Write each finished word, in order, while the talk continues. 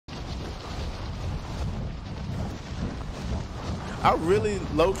I really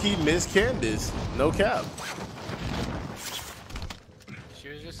low-key miss Candace. No cap. She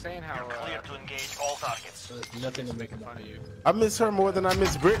was just saying how clear to engage all targets. There's nothing to make fun of you. I miss her more than I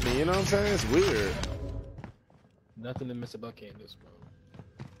miss Brittany. You know what I'm saying? It's weird. Nothing to miss about Candace, bro.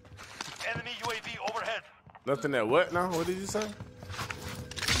 Enemy UAV overhead. Nothing that what now? What did you say?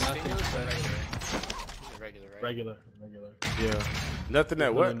 Nothing. Regular, right? Regular. Yeah. Nothing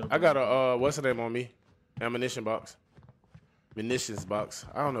that what? I got a what's the name on me? Ammunition box. Munitions box.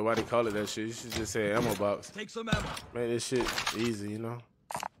 I don't know why they call it that shit. You should just say ammo box. Take some ammo. Man, this shit easy, you know.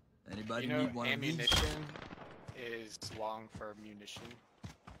 Anybody You know, need one of these? ammunition is long for munition.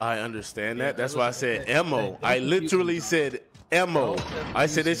 I understand Yeah, that. That's that why I was- said that- ammo. that- I that literally confusing. said ammo. That I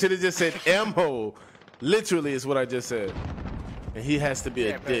said they should confusing. have just said ammo. Literally is what I just said. And he has to be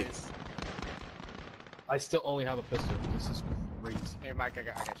a but dick. it's- I still only have a pistol. This is crazy. Hey, Mike, I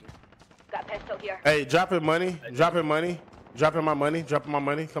got you. Got pistol here. Hey, dropping money. Dropping money. Dropping my money. Dropping my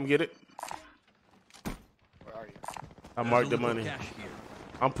money. Come get it. Where are you? I marked the money. Cash here.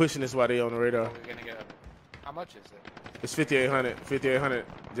 I'm pushing this while they on the radar. We're gonna get. How much is it? It's 5,800. 5,800.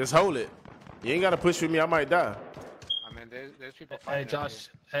 Just hold it. You ain't gotta push with me. I might die. I mean, there's people Hey, fighting. out Josh.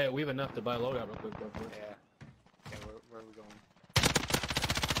 Hey, we have enough to buy a loadout real quick, bro. here. Yeah. Where are we going?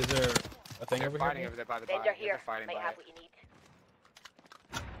 Is there a thing They're over fighting here? over there by the Danger buy. Yeah, here. they're fighting Might by have it. what you need.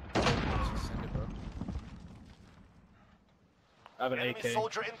 Just send it, bro. I have an Enemy AK.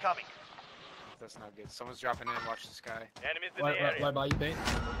 soldier incoming. That's not good. Someone's dropping in. Watch this guy. Enemies in Why, the why, area. why buy you paint?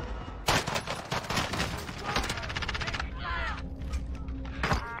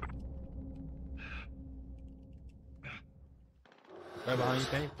 Right behind you,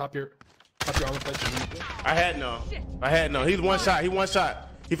 paint. Pop your armor plate. I had no. He's one shot. He one shot.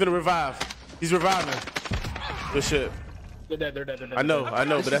 He finna revive. He's reviving. Good shit. They're dead. They're dead. I know,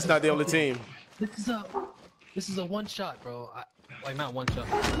 but that's not the only team. This is a one shot, bro. Like not one shot.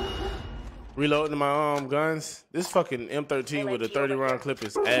 Reloading my guns. This fucking M13 with a 30 round clip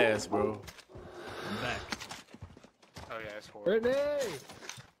is ass, bro. I'm back. Oh yeah, it's horrible. Brittany!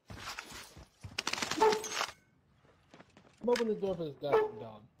 I'm opening the door for this guy,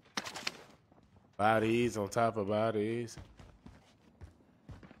 dog. Bodies on top of bodies.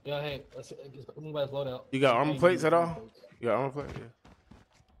 Yeah, hey, let's move by this loadout. You got armor plates at all? You got armor plates?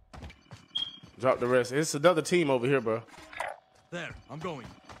 Yeah. Drop the rest. It's another team over here, bro. There, I'm going.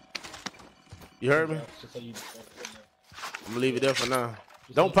 You heard me? Just so you I'm gonna leave it there for now.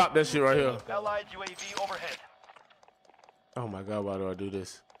 Don't pop that shit right here. Allied UAV overhead. Oh my god, why do I do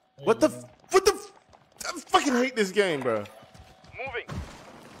this? What the? I fucking hate this game, bro. Moving.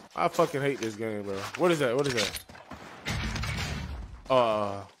 I fucking hate this game, bro. What is that? What is that?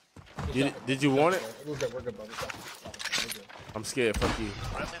 Did you want it? We're good, bro. We're good. I'm scared. Fuck you.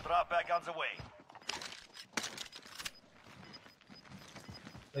 Friendly drop back on the way.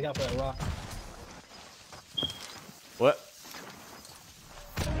 They got that rock. What?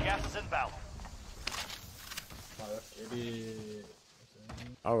 Gas is inbound. Oh, that's it.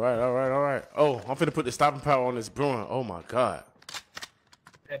 All right. Oh, I'm finna put the stopping power on this Bruin. Oh my god.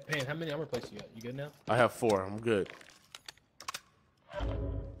 Hey, Payne, how many armor plates you got? You good now? I have 4. I'm good.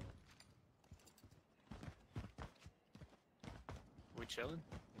 We chilling?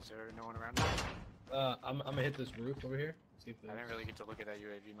 Is there no one around? I'm gonna hit this roof over here. See if I didn't really get to look at that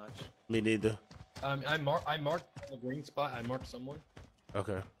UAV much. Me neither. I marked the green spot. I marked someone.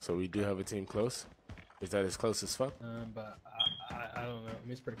 Okay, so we do have a team close. Is that as close as fuck? But I don't know. I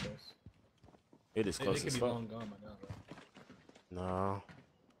mean, it's pretty close. It is They close could as be fuck. long gone by now, though. No.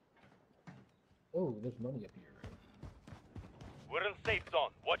 Oh, there's money up here. We're in safe zone.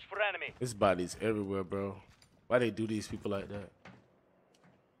 Watch for enemy. There's bodies everywhere, bro. Why they do these people like that?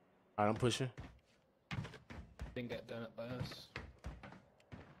 Alright, I'm pushing. Didn't get done up by us.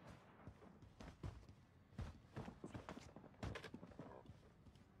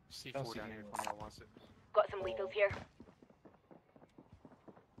 C4 Don't see down here anyone. if anyone wants it. Got some lethals here.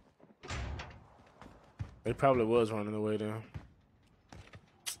 They probably was running away then.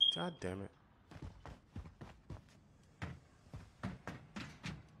 God damn it.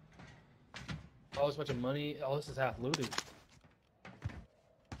 All this bunch of money. All this is half looted.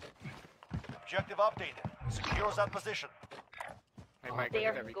 Objective updated. Secure that position. Hey, Mike, look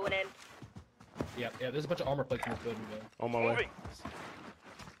at There, that going in. Yeah, there's a bunch of armor plates in this building, though. On my way. Moving.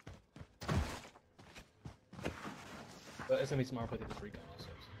 But it's gonna be some armor plates at this recon also.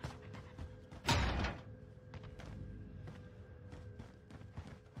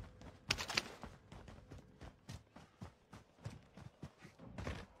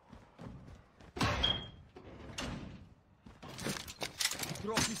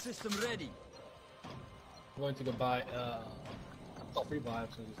 Trophy system ready. I'm going to go buy All free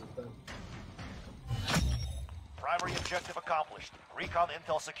vibes and just like Primary objective accomplished. Recon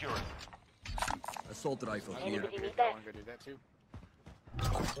intel secured. Assault rifle Anybody here. need I that? want to go do that too.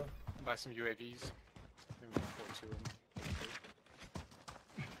 that. Buy some UAVs. Maybe we'll go to them.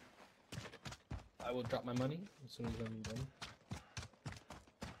 I will drop my money as soon as I'm done.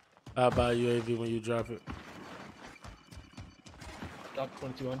 I'll buy UAV when you drop it. Drop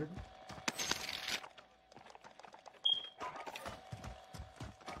 2200.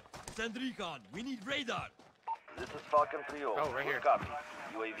 Send recon. We need radar. This is Falcon 3-0. Oh, right here. Copy.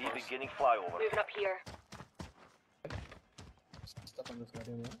 UAV beginning flyover. Moving up here. Stuff on this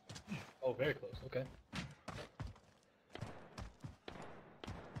goddamn wall. Oh, very close. Okay.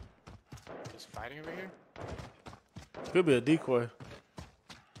 Just fighting over here? Could be a decoy.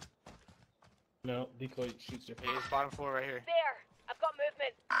 No, decoy shoots you. Hey, it's bottom floor right here. There. I've got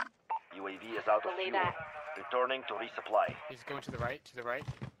movement. UAV is out of Delay fuel. that. Returning to resupply. He's going to the right,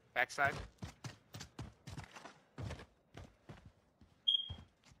 backside.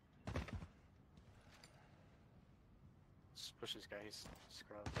 Just push this guy, he's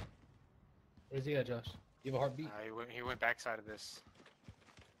scrub. Where's he at, Josh? You have a heartbeat? He went backside of this.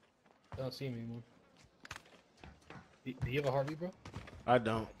 I don't see him anymore. Do you have a heartbeat, bro? I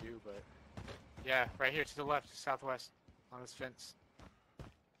don't. I do, but... Yeah, right here to the left, southwest, on this fence.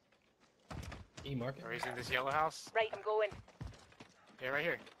 E market? Or he's in this yellow house. Right, I'm going. Yeah, right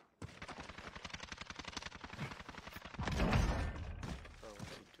here. Oh,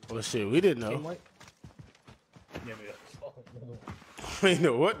 Well, shit, we didn't Team know. white? Yeah, maybe. Oh, no. We didn't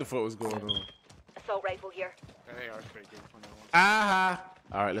know what the fuck was going on. Assault rifle here. yeah, they are pretty good when they want. Aha!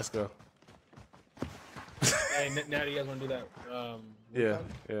 All right, let's go. Hey, now do you guys want to do that? Yeah,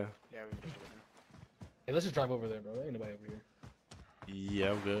 yeah. Yeah, we can do it now. Hey, let's just drive over there, bro. There ain't nobody over here.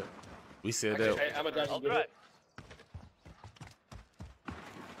 Yeah, I'm good. We said Actually, that. Hey, I'm gonna drive I'll you. drive.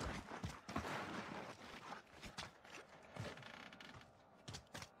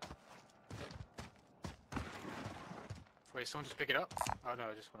 Wait, someone just pick it up? Oh no,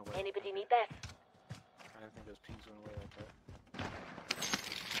 it just went away. Anybody need this? I didn't think those pings went away like that.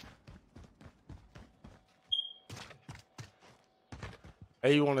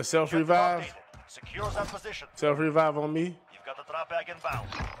 Hey, you want to self Objective revive? updated. Secure that position. Self revive on me? You've got the drop bag inbound.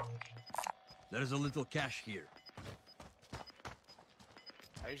 There's a little cash here.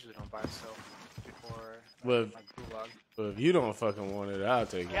 I usually don't buy stuff before But, my gulag. but if you don't fucking want it, I'll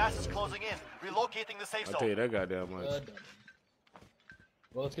take it. Gas is closing in. Relocating the safe I'll tell you zone. that goddamn much. Done.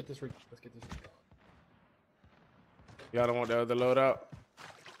 Well, let's get this reach. Let's get this reach. Y'all don't want the other loadout?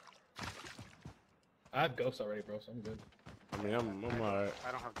 I have ghosts already, bro, so I'm good. I mean, I'm alright.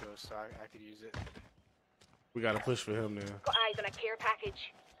 I don't have ghosts, so I could use it. We gotta push for him now. Got eyes on a care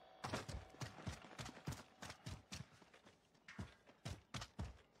package.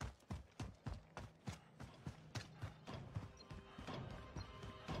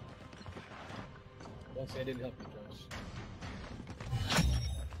 Don't say I didn't help you, Josh.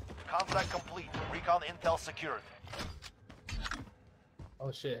 Contract complete. Recon intel secured.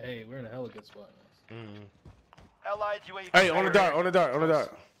 Oh shit, hey, we're in a hella good spot. Mm. Allied UAV. Hey, on the dart, on the dart, on the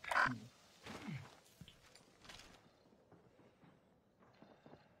dart.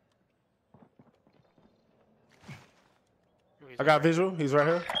 I got visual. He's right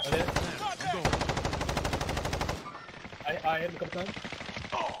here. I hit him a couple times.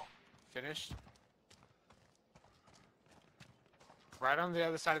 Finished. Right on the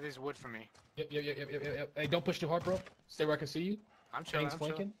other side of this wood from me. Yep. Hey, don't push too hard, bro. Stay where I can see you. I'm chilling. Things I'm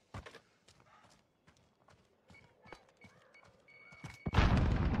chilling. flanking.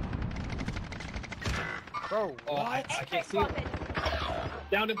 Bro, Oh, I can't see him.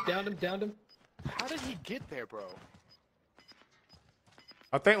 Downed him. how did he get there, bro?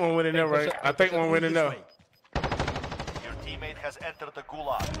 I think one went in there, right? I think one went in there. Your teammate has entered the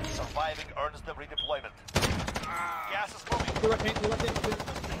gulag. Surviving earns them redeployment. Gas is moving.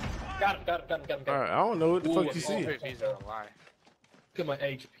 Got him. All right, I don't know what the fuck you see. UAVs are a lie. Look at my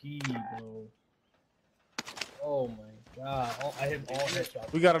HP, bro. Oh my god. I hit all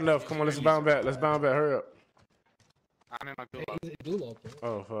headshots. We got enough. Come on, let's bound back. Let's bound back. Hurry up. I'm in my Hey, gulag. he's a gulag, bro.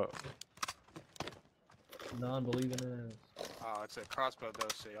 Oh fuck. Non-believing ass. Oh, it's a crossbow though,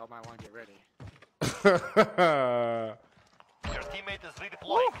 so y'all might want to get ready. Your teammate is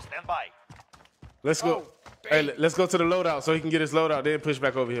redeploying. Stand by. Let's go. Hey, let's go to the loadout so he can get his loadout. Then push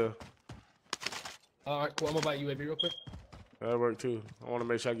back over here. All right, cool. I'm gonna buy UAV real quick. That'll work too. I want to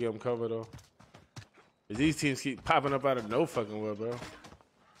make sure I get him covered though. 'Cause these teams keep popping up out of no fucking well, bro.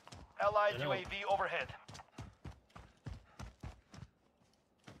 Allied UAV overhead.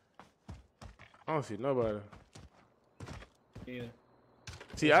 I don't see nobody. Yeah.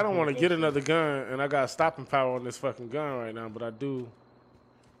 See, I don't want to get another gun, and I got stopping power on this fucking gun right now, but I do.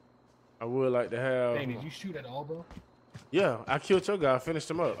 I would like to have. Hey, did you shoot at all, bro? Yeah, I killed your guy. I finished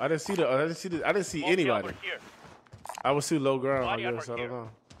him up. I didn't see I didn't see anybody. Here. I was too low ground. I Body guess I armor don't here. know.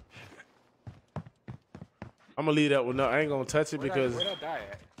 I'm gonna leave that one. No, I ain't gonna touch it because Where'd I die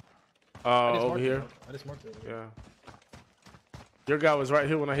at? I just over marked here. it. I just marked it. Yeah. Your guy was right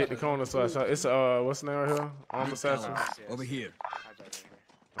here when I hit the corner, so I shot. It's what's the name right here? Arm assassin. Yes, yes. Over here. I died right here.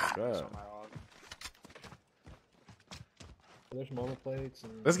 Oh, It's God. on my log. There's some armor plates.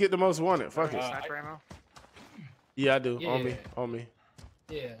 And... Let's get the most wanted. Fuck it. Sniper ammo? Yeah, I do. Yeah. On me. On me.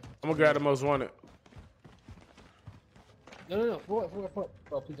 Yeah. I'm gonna grab the most wanted. No. Bro,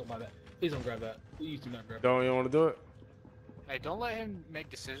 please don't buy that. Please don't grab that. Please do not grab that. Don't you want to do it? Hey, don't let him make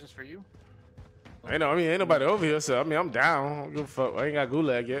decisions for you. Ain't nobody over here, so I'm down. I don't give a fuck. I ain't got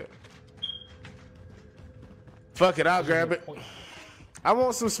gulag yet. Fuck it, I'll grab it. I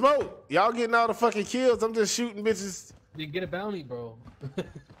want some smoke. Y'all getting all the fucking kills. I'm just shooting bitches. You get a bounty, bro.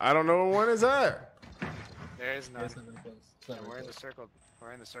 I don't know where one is at. There is none. That's not very close. It's not And very we're in the close. circle.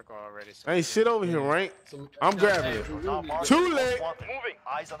 We're in the circle already. So Ain't shit over here, right? So, I'm no, grabbing hey, it. we really Now need marked to- Too as most late. wanted. Moving.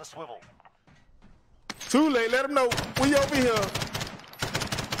 Eyes on the swivel. Too late. Let them know. We over here.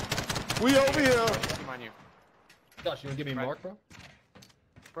 We over here. Come on, you. Josh, you wanna give me a Right. mark, bro?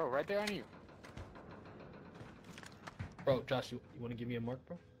 Bro, right there on you. Bro, Josh, you wanna give me a mark,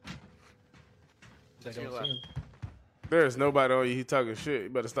 bro? 'Cause I To your don't see him. There's nobody on you. He talking shit. You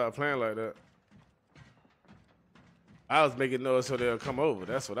better stop playing like that. I was making noise so they'll come over.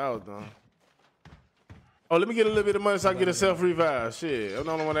 That's what I was doing. Oh, let me get a little bit of money so I can get a self-revive. Shit, I'm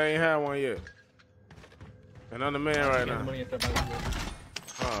the only one that ain't had one yet. And I'm the man right Get the now. money after I buy the wood.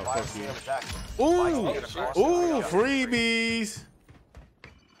 Oh, Fire fuck sale you. is active. Ooh, ooh, freebies.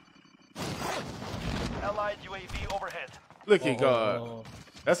 Allied UAV overhead. Look at God. Oh,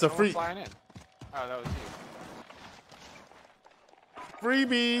 That's a Someone free flying in. Oh, that was you.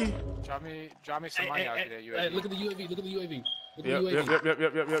 freebie. Drop me some money out there, UAV. Hey, look at the UAV. Look at the UAV. Look at Yep, the UAV.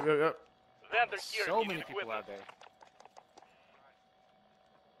 yep. Xander here. So Need many equipment. people out there.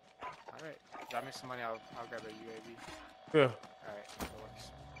 Alright, drop me some money, I'll grab a UAV. Yeah. Alright, that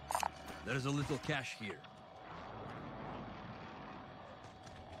works. There's a little cash here.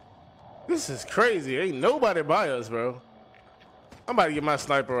 This is crazy. Ain't nobody by us, bro. I'm about to get my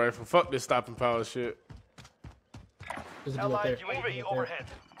sniper rifle. Fuck this stopping power shit. There's a dude right Allied there. UAV Right there. overhead.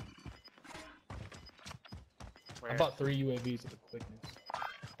 Where? I bought 3 UAVs at the quickness.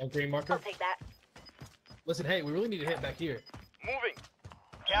 And green marker. I'll take that. Listen, hey, we really need to hit back here. Moving.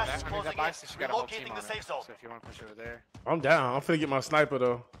 Gas is That closing buy station in. got a whole team Relocating on the safe it. zone. So if you want to push over there. I'm down. I'm finna get my sniper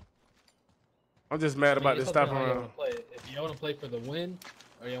though. I'm just mad about this It's up to stopping how you around. wanna play it. If you want to play for the win,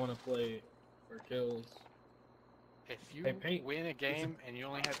 or you want to play for kills. If you Hey, Paint. win a game and you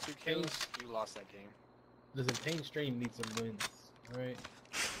only had 2 kills, you lost that game. Listen, Pain Stream needs some wins. Alright?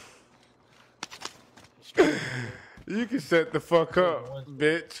 You can shut the fuck up,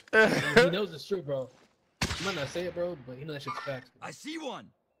 bitch. He knows it's true, bro. You might not say it, bro, but he knows that shit's facts. Bro. I see one.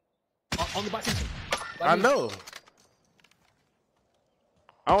 On the bicycle. I know.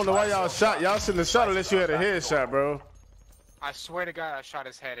 I don't know why y'all shot. Y'all shouldn't have shot unless you had a headshot, bro. I swear to God, I shot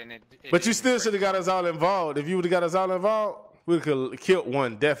his head and it But you didn't still break. should have got us all involved. If you would have got us all involved, we could have killed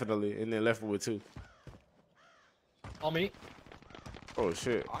one definitely, and then left it with 2. On me. Oh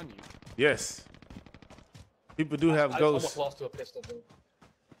shit. On you. Yes. People do have I ghosts. almost lost to a pistol, bro.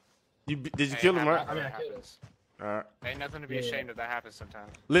 Did you Hey, kill him, it right? I mean, I happens. killed him. All right. Ain't nothing to be Yeah. ashamed of. That happens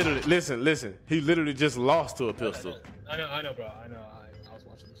sometimes. Literally, listen. He literally just lost to a pistol. I know, bro. I know. I was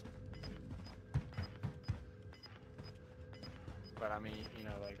watching this. But I mean, you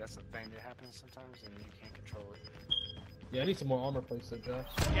know, like that's the thing that happens sometimes, and you can't control it. Yeah, I need some more armor plates, though, Josh.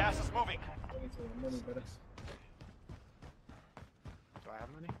 Gas is moving. I need some money, better. Do I have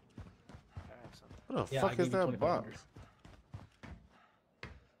money? I have some. What the Yeah, I fuck gave is you that 2,500. box?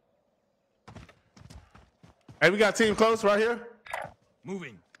 Hey, we got team close right here.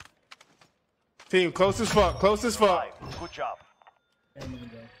 Moving. Team close as fuck. Close as fuck. Five. Good job. Oh my god.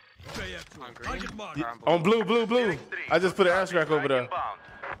 Okay, F2. On green? Target mark. Or on blue? On blue. I just put an ash rack over there. Inbound.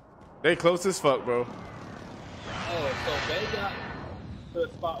 They close as fuck, bro. Oh, so they got to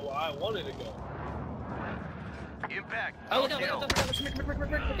the spot where I wanted to go. Impact. Oh, look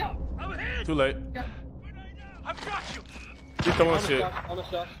out. Too late. I've got you. Get throwing On the shit. shot, on the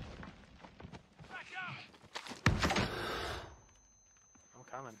shot. I'm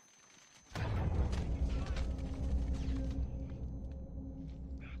coming.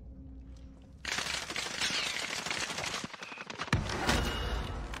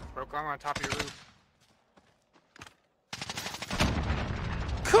 Broke armor on top of your roof.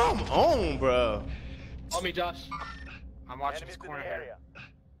 Come on, bro. On me, Josh. I'm watching Enemies this in corner the here. area.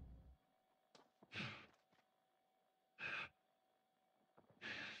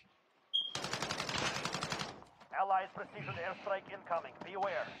 Allies precision airstrike incoming. Be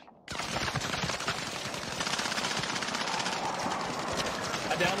aware.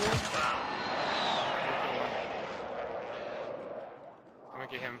 I down one. I'm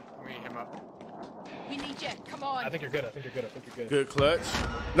gonna get him. I'm gonna get him up. We need you. Come on. I think you're good. I think you're good. I think you're good. Good clutch.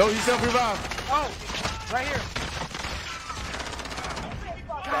 No, he's self-revived. Oh, right here.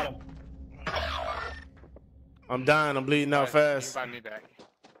 Got him. I'm dying. I'm bleeding out You can fast. buy me back.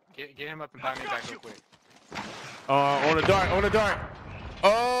 Get him up and buy me back real quick. On the dart. On the dart.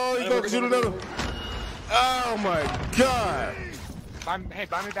 Oh, he's going to shoot another. Oh, my God. Hey,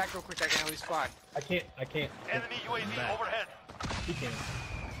 buy me back real quick. I can at least fly. I can't. Enemy UAV overhead. He can't.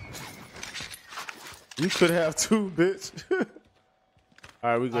 You could have two, bitch. All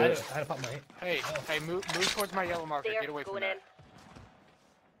right, we I good. had to pop my hand. Hey, move towards my yellow marker. There, Get away from going that. in.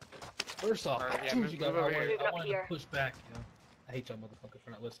 First off, Alright, yeah, I told you guys move over here. I wanted to Here. push back. You know? I hate y'all motherfuckers for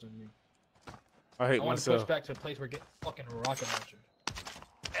not listening to me. I hate I want to push myself. back to a place where I get fucking rocket launcher.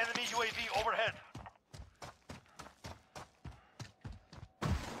 Enemy UAV overhead.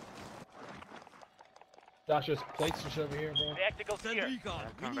 Josh, there's plates and shit over here, bro. Tacticals Send here. recon.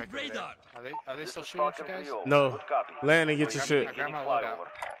 We Come need back over there. radar. Are they still shooting at you guys? No. Land and get your I shit. got my loadout.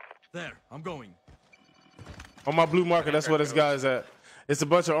 There, I'm going. On my blue marker, that's where this guy's at. It's a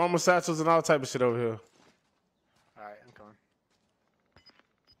bunch of armor satchels and all type of shit over here. Alright, I'm coming.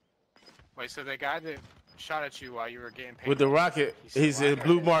 Wait, so the guy that shot at you while you were getting paid With the rocket, he's in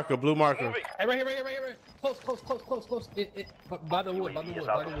blue marker, blue marker. Moving. Hey, right here. Close. By the wood.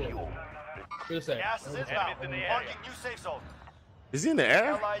 Where this at? Gas is inbound. Marking new safe zone. Is he in the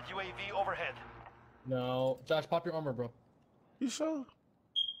air? Allied UAV overhead. No. Josh, pop your armor, bro. You sure?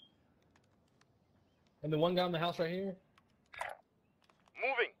 And the one guy in the house right here?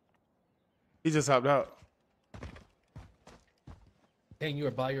 Moving. He just hopped out. Dang, you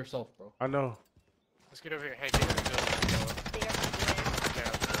are by yourself, bro. I know. Let's get over here. Hey, get in the building.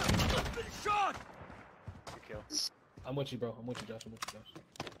 Shot! Good kill. I'm with you, bro. I'm with you, Josh.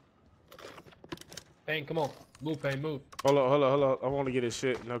 Payne, come on. Move, Payne, move. Hold on. I want to get his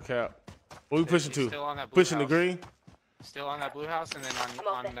shit. No cap. What we pushing He's to? still on that blue Pushing the house. green? Still on that blue house, and then I'm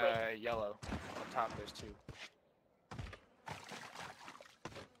off on this way. yellow. Up top, there's two.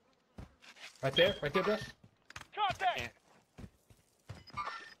 Right there, Josh. Contact. Can't.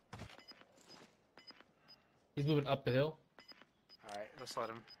 He's moving up the hill. Alright, let's let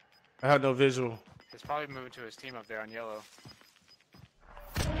him. I have no visual. He's probably moving to his team up there on yellow.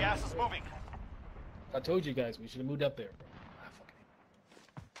 Gas is moving. I told you guys we should have moved up there,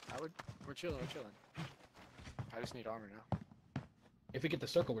 bro. We're chilling. I just need armor now. If we get the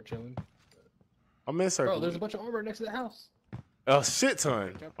circle, we're chilling. I'm in circle. Bro, there's a bunch of armor next to the house. A shit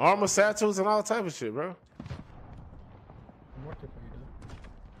ton. Armor satchels and all type of shit, bro. I'm working for you, dude.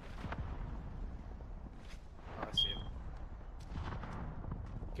 Oh, I see it.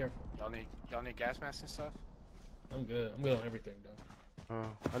 Careful. Y'all need gas masks and stuff? I'm good. I'm good on everything, dog.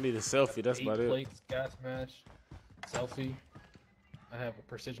 I need a selfie. That's 8 about it. plates, gas mask, selfie. I have a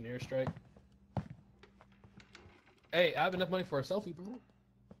precision airstrike. Hey, I have enough money for a selfie, bro.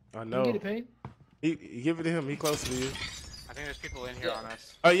 I You know. get it, Payne? He give it to him. He closer to you. I think there's people in here on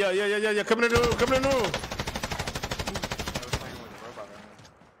us. Oh yeah. Come in the room. I was playing with a robot right now.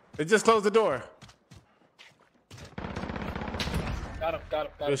 They just closed the door. Got him.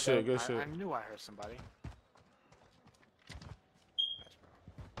 Good shit. Good I shit. knew I heard somebody.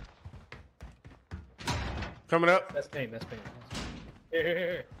 Coming up. That's Payne.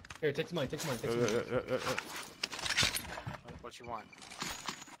 Here. Here, take some money. What you want?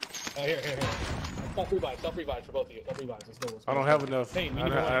 Oh, here. Self revive for both of you. Self revive. Let's go. I don't have enough. Payne,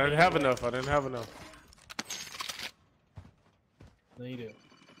 I didn't have enough. No, you do.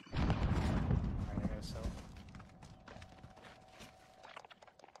 Alright, I gotta sell.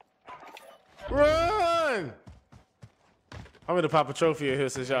 Run! I'm gonna pop a trophy in here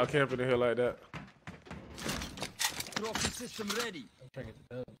since y'all camping in here like that. Trophy system ready. I'm trying to get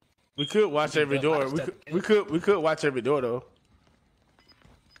the dub. We could watch every door. We could watch every door though.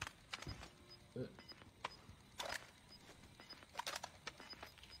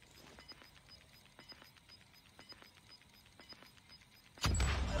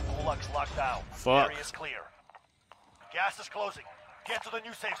 Gulag's locked down. Fuck. Area is clear. Gas is closing. Get to the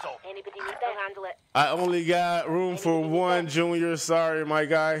new safe zone. Anybody need that? Handle it. I only got room for one junior. Sorry, my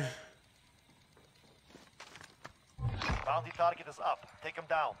guy. Bounty target is up. Take him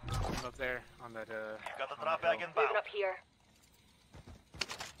down. I'm up there on that, You got the drop bag Moving inbound. up here.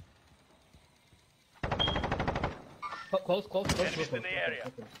 Close. Enemies in the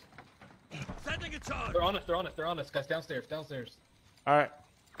area. Setting a charge. They're on us. Guys, downstairs. All right.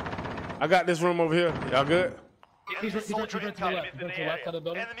 I got this room over here. Y'all good? He's running to the left. incoming. He's running to the left side of the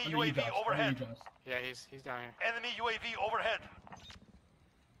building. Enemy Under you, UAV Josh. overhead. Under you, Josh. Yeah, he's down here. Enemy UAV overhead.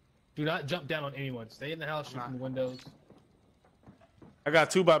 Do not jump down on anyone. Stay in the house, shoot from the windows. I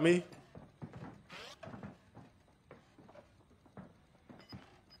got two by me.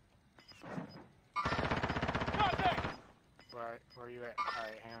 Where are you at?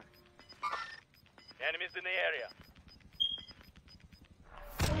 Alright, hang on. Enemies in the area.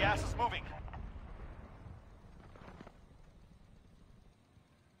 Gas is moving.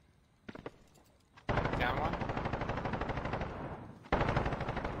 Down one.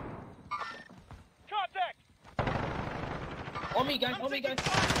 Contact! On me, guys.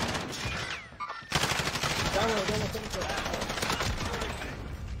 Down low.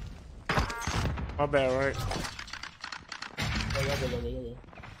 My bad, right? Go.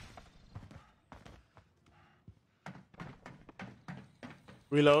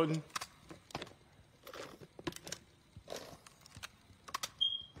 Reloading.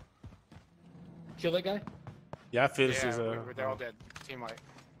 Kill that guy? Yeah, I finished his. They're all dead. Team wipe.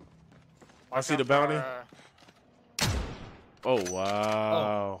 I see Watch the out bounty. for, Oh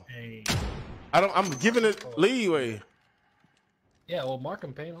wow! Hey. I'm giving it leeway. Yeah, well, Mark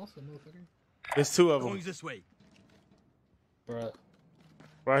and Payne also, motherfucker. There's two of them Going this way. Bruh.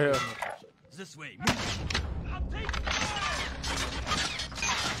 right here. This way. Move. I'm taking fire.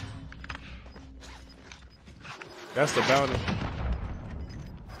 That's the bounty.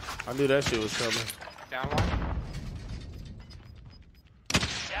 I knew that shit was coming. down one.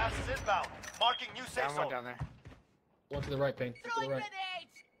 Gas is inbound. Marking new safe Down one zone. down there. One to the right, Payne. To the Throwing right.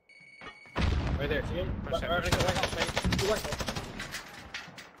 grenades! Right there. See him? Push it, Right, push it. right, Payne. To the right.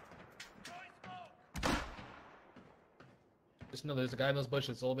 Just know there's a guy in those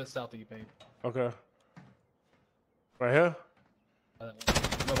bushes a little bit south of you, Payne. Okay. Right here. By that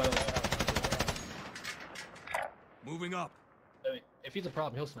one. No, by the way. Moving up. I mean, if he's a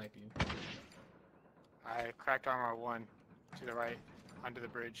problem, he'll snipe you. I cracked armor one to the right, under the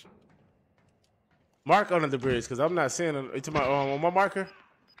bridge. Mark under the bridge, cause I'm not seeing him. You talking about on my marker?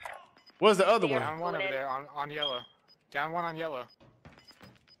 Where's the other one? Down one over there on yellow. Down one on yellow.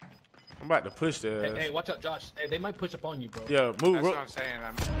 I'm about to push the. Hey, watch out, Josh. Hey, they might push up on you, bro. Yeah, move. That's what I'm saying.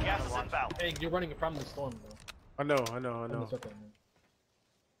 Gas is inbound. Hey, you're running from the storm, bro. I know. From the circle, man.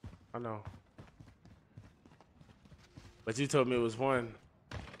 I know. But you told me it was one.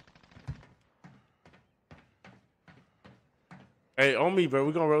 Hey, on me, bro.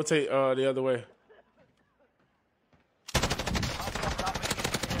 We're gonna rotate the other way.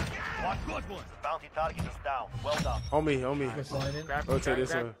 Good one. Bounty target is down. Well done. On me. You're flying in? Rotate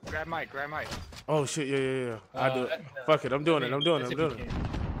this way. Grab Mike. Oh shit, yeah. I do it. Fuck it. I'm doing it. I'm doing it. I'm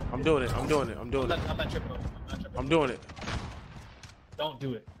doing it. I'm not tripping on it. I'm doing it. Don't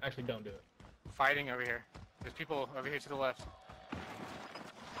do it. Actually, don't do it. Fighting over here. There's people over here to the left.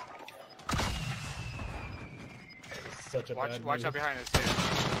 Such a bad Watch move. out behind us too.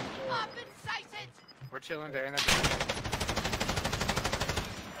 Up and sighted! We're chilling there in that.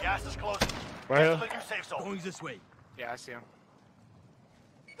 Gas is closing. Right Get here. to the new safe zone. Going this way. Yeah, I see him.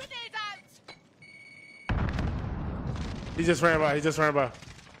 Grenade out! He just ran by.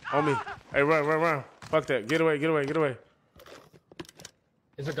 On me. Hey, run. Fuck that. Get away.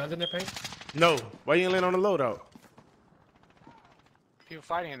 Is there guns in there, Payne? No. Why you ain't laying on the loadout? People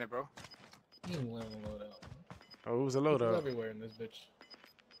fighting in there, bro. You can let them load out. Oh, it was a People loadout. everywhere in this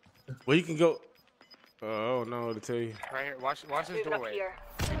bitch. Well, you can go. I don't know what to tell you. Right here. Watch this Moving up doorway. here.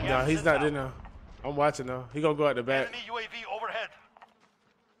 Nah, Gas he's is not inbound. in there. I'm watching though. He gonna go out the back. Enemy UAV overhead.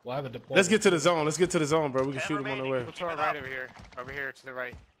 Well, I have a deployment. Let's get to the zone, bro. We can And shoot him on the way. People to our right over here. Over here to the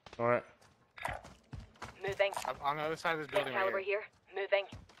right. All right. Moving. Up on the other side of this Big building caliber right here. here. Moving.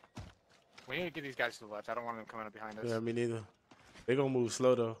 We need to get these guys to the left. I don't want them coming up behind us. Yeah, me neither. They gonna move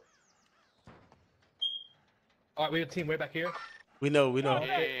slow though. All right, we have a team way back here. We know.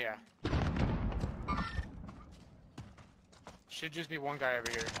 Yeah. Should just be one guy over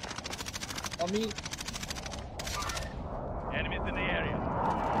here. On me. Enemies in the area.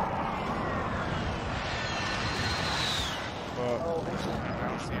 I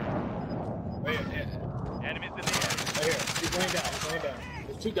don't see him. Right here. Enemies in the area. Right here. He's laying down.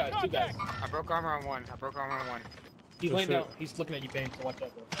 There's two guys. I broke armor on one. He's Oh, laying shit. down. He's looking at you, Payne, so watch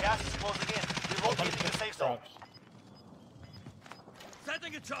out, bro. Gas is closing in. Relocating the safe zone. Crouch.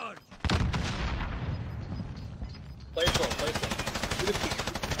 Setting a charge. Play it slow. Do the peek.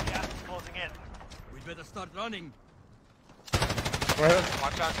 Gas is closing in. We'd better start running. Right here.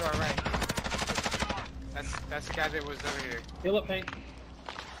 Watch out to our right. That's the guy that was over here. Heal up, Paint.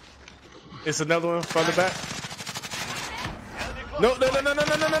 It's another one from the back. No. No,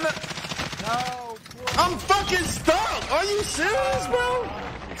 bro. I'm fucking stuck. Are you serious, bro?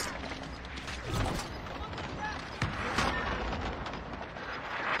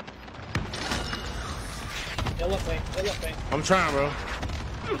 Heal up, Paint. I'm trying, bro.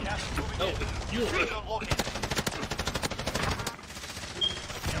 No, you. You're looking.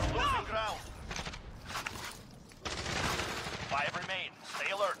 You're losing ground. 5 remain.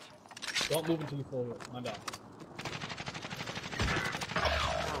 Stay alert. Don't move until you forward. My bad.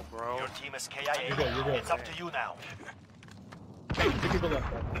 Oh, bro. Your team is KIA. You're good. It's up to you now. Hey, two people left,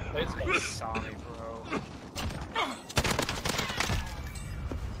 bro. Play it slow. Sorry, bro.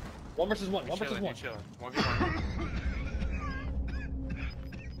 1 versus 1. 1 versus 1. You're chilling. 1v1.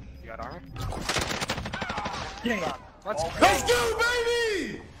 You got armor? Yeah. Let's Let's go,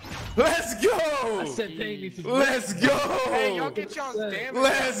 baby! Let's I go! said Paint needs to. Let's go! Hey, y'all get y'all's damage.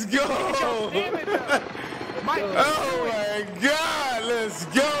 Let's Get y'all's go! damage up. Mike, Oh my God, let's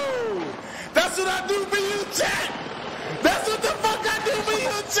go! That's what I do for you, chat! That's what the fuck I do for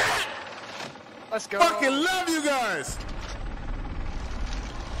you, chat! let's go. Fucking love you guys!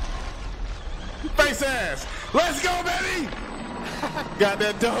 Face ass! Let's go, baby! Got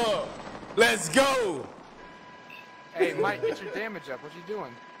that dog! Let's go! Hey, Mike, get your damage up. What you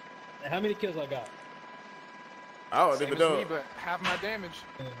doing? How many kills I got? I don't Same even as me, know. but half my damage.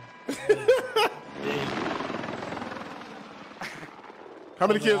 How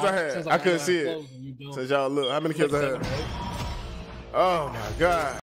many kills I Since had? I couldn't got see close it. and you don't. Since y'all look, how many kills I had? Like 7 or 8. Oh my God.